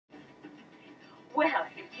Well,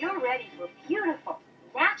 if you're ready for beautiful,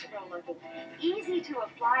 natural-looking,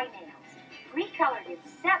 easy-to-apply nails, pre-colored in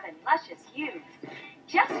 7 luscious hues,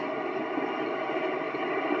 just...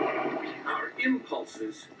 Our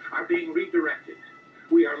impulses are being redirected.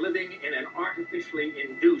 We are living in an artificially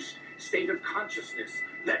induced state of consciousness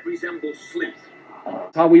that resembles sleep.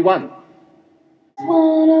 How we won.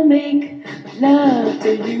 Wanna make love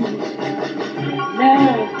to you,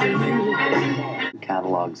 love to you.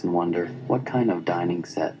 Catalogs and wonder, what kind of dining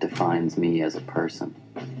set defines me as a person?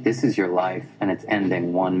 This is your life, and it's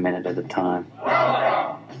ending 1 minute at a time.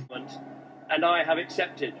 And I have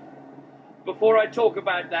accepted. Before I talk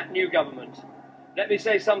about that new government, let me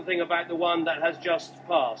say something about the one that has just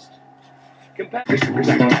passed. Because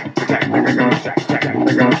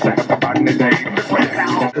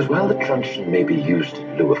while the truncheon may be used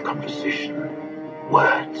in lieu of conversation,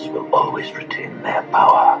 words will always retain their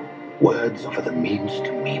power. Words offer the means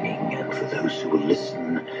to meaning, and for those who will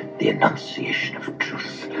listen, the enunciation of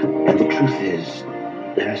truth. And the truth is,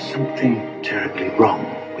 there is something terribly wrong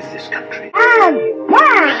with this country. Oh,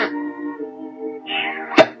 boy!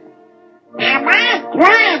 Am I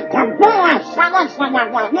trying to be a citizen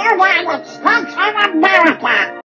of the United States?